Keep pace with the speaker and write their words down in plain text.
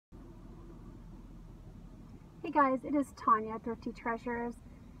Hey guys, it is Tonya, Thrifty Treasures,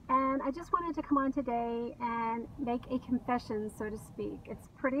 and I just wanted to come on today and make a confession, so to speak. It's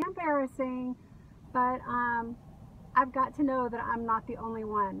pretty embarrassing, but I've got to know that I'm not the only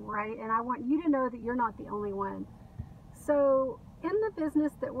one, right? And I want you to know that you're not the only one. So in the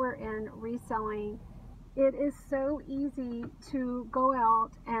business that we're in, reselling, it is so easy to go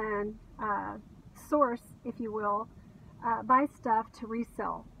out and source, if you will, buy stuff to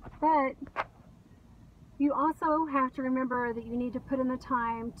resell. But you also have to remember that you need to put in the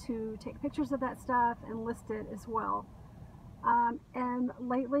time to take pictures of that stuff and list it as well. And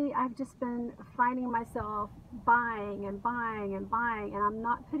lately I've just been finding myself buying and buying and buying, and I'm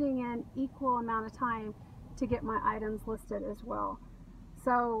not putting in equal amount of time to get my items listed as well.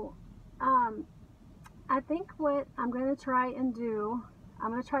 So I think what I'm going to try and do,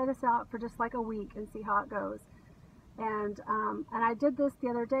 I'm going to try this out for just like a week and see how it goes. And I did this the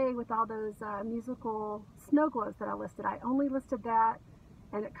other day with all those musical snow globes that I listed. I only listed that,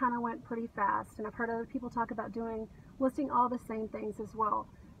 and it kind of went pretty fast. And I've heard other people talk about listing all the same things as well.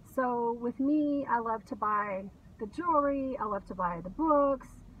 So with me, I love to buy the jewelry, I love to buy the books,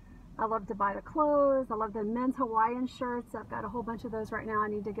 I love to buy the clothes, I love the men's Hawaiian shirts. I've got a whole bunch of those right now I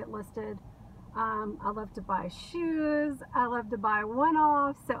need to get listed. I love to buy shoes, I love to buy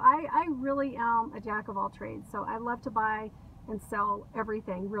one-offs, so I really am a jack of all trades. So I love to buy and sell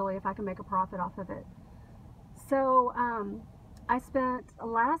everything, really, if I can make a profit off of it. So I spent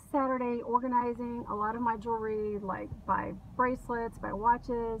last Saturday organizing a lot of my jewelry, like by bracelets, by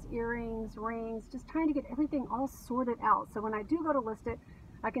watches, earrings, rings, just trying to get everything all sorted out. So when I do go to list it,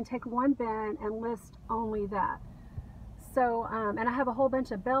 I can take one bin and list only that. So, and I have a whole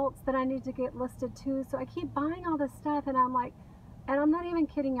bunch of belts that I need to get listed too. So I keep buying all this stuff, and I'm like, and I'm not even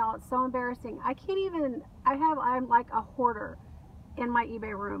kidding y'all, it's so embarrassing. I can't even, I'm like a hoarder in my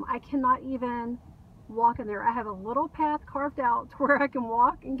eBay room. I cannot even walk in there. I have a little path carved out to where I can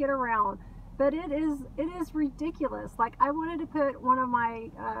walk and get around, but it is ridiculous. Like, I wanted to put one of my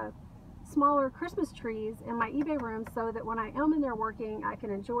smaller Christmas trees in my eBay room so that when I am in there working, I can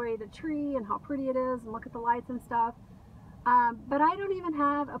enjoy the tree and how pretty it is and look at the lights and stuff. But I don't even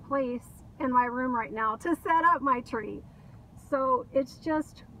have a place in my room right now to set up my tree. So it's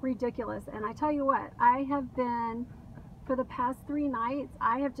just ridiculous. And I tell you what, I have been, for the past 3 nights,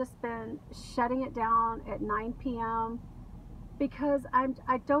 I have just been shutting it down at 9 p.m. because I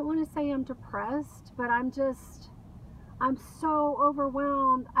don't want to say I'm depressed, but I'm so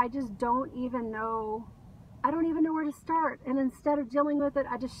overwhelmed. I just don't even know, I don't even know where to start. And instead of dealing with it,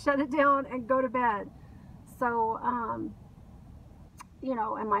 I just shut it down and go to bed. So, you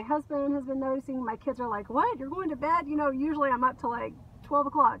know, and my husband has been noticing, my kids are like, what, you're going to bed? You know, usually I'm up to like 12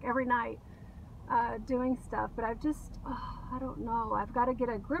 o'clock every night doing stuff, but I've just, I don't know, I've got to get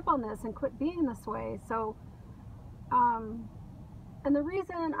a grip on this and quit being this way. So, and the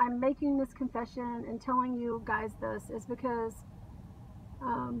reason I'm making this confession and telling you guys this is because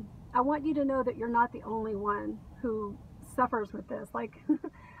I want you to know that you're not the only one who suffers with this. Like,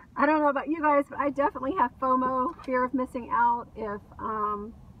 I don't know about you guys, but I definitely have FOMO, fear of missing out. If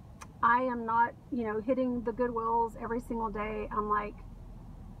I am not, you know, hitting the Goodwills every single day, I'm like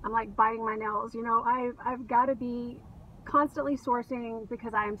biting my nails. You know, I've got to be constantly sourcing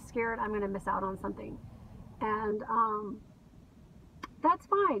because I'm scared I'm going to miss out on something. And that's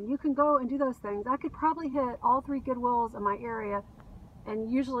fine. You can go and do those things. I could probably hit all 3 Goodwills in my area and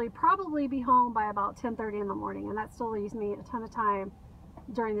usually probably be home by about 10:30 in the morning, and that still leaves me a ton of time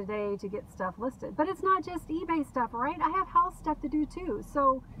during the day to get stuff listed. But it's not just eBay stuff, right? I have house stuff to do too.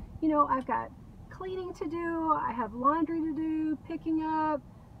 So, you know, I've got cleaning to do, I have laundry to do, picking up.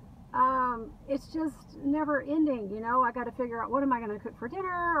 It's just never ending, you know. I got to figure out, what am I going to cook for dinner?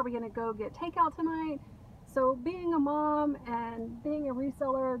 Are we going to go get takeout tonight? So being a mom and being a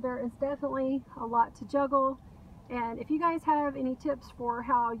reseller, there is definitely a lot to juggle. And if you guys have any tips for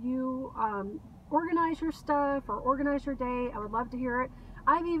how you organize your stuff or organize your day, I would love to hear it.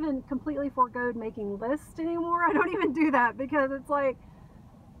 I've even completely forgoed making lists anymore. I don't even do that because it's like,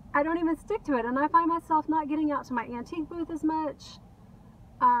 I don't even stick to it. And I find myself not getting out to my antique booth as much.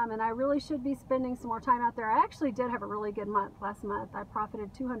 And I really should be spending some more time out there. I actually did have a really good month last month. I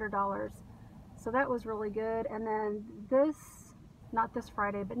profited $200. So that was really good. And then not this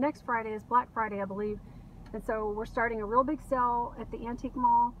Friday, but next Friday is Black Friday, I believe. And so we're starting a real big sale at the antique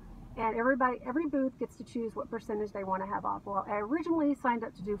mall. And every booth gets to choose what percentage they want to have off. Well, I originally signed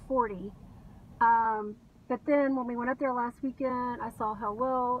up to do 40. But then when we went up there last weekend, I saw how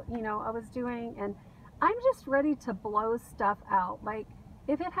well, you know, I was doing. And I'm just ready to blow stuff out. Like,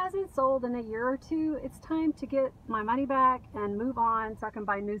 if it hasn't sold in a year or two, it's time to get my money back and move on so I can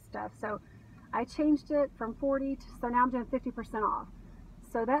buy new stuff. So I changed it from 40 to, so now I'm doing 50% off.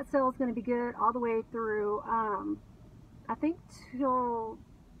 So that sale is going to be good all the way through, I think till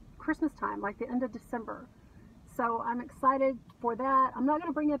Christmas time, like the end of December. So I'm excited for that. I'm not going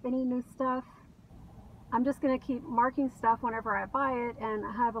to bring up any new stuff. I'm just going to keep marking stuff whenever I buy it, and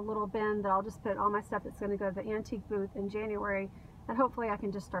I have a little bin that I'll just put all my stuff that's going to go to the antique booth in January, and hopefully I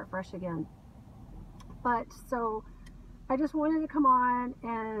can just start fresh again. But so I just wanted to come on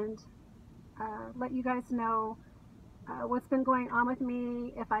and let you guys know what's been going on with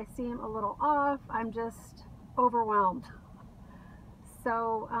me. If I seem a little off, I'm just overwhelmed.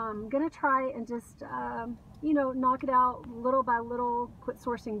 So I'm going to try and just, you know, knock it out little by little, quit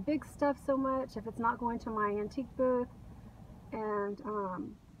sourcing big stuff so much if it's not going to my antique booth. And,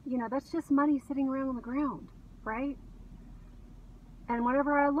 you know, that's just money sitting around on the ground, right? And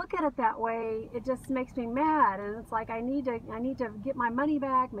whenever I look at it that way, it just makes me mad. And it's like I need to get my money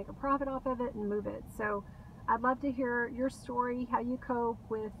back, make a profit off of it, and move it. So I'd love to hear your story, how you cope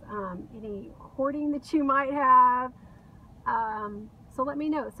with any hoarding that you might have. So let me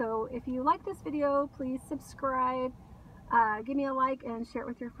know. So if you like this video, please subscribe, give me a like, and share it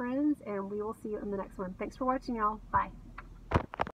with your friends, and we will see you in the next one. Thanks for watching, y'all. Bye.